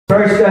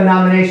First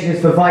nomination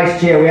is for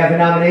Vice Chair. We have a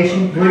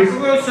nomination, please?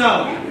 Michael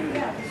Russo.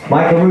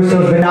 Michael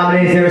Russo's been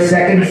nominated. Is there a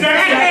second? Second.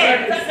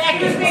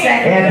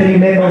 Anthony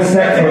Mitchell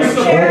seconded.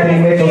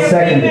 Anthony Mitchell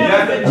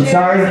seconded. I'm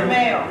sorry?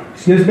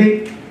 Excuse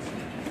me?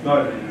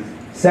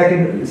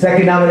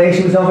 Second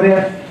nomination was over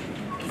there?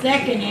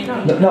 Second.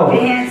 No.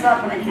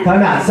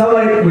 Time out.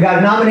 Somebody, we got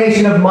a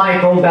nomination of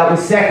Michael that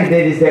was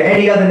seconded. Is there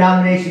any other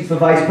nominations for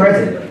Vice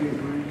President?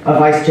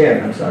 Vice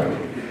Chairman, I'm sorry.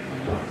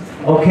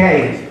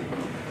 Okay.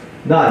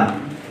 None.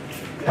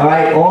 All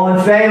right, all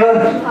in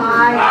favor?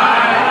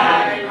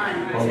 Aye.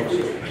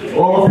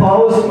 All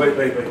opposed?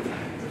 Wait.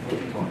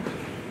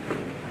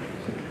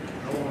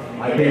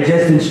 I've been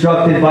just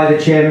instructed by the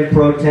Chairman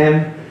Pro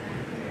Tem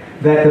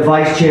that the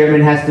Vice Chairman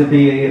has to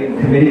be a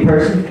committee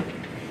person.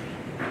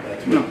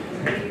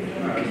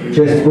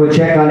 Just, we'll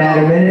check on that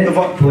in a minute,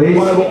 please.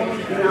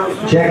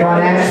 Check on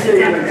that.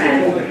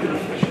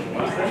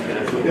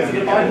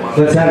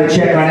 Let's have a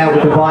check on that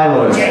with the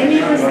bylaws.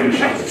 Jamie wasn't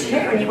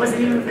chair, he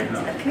wasn't even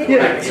a committee.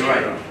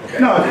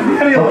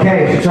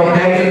 Okay, it's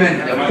okay.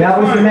 That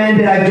was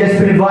amended. I've just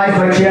been advised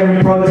by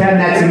Chairman Pro Tem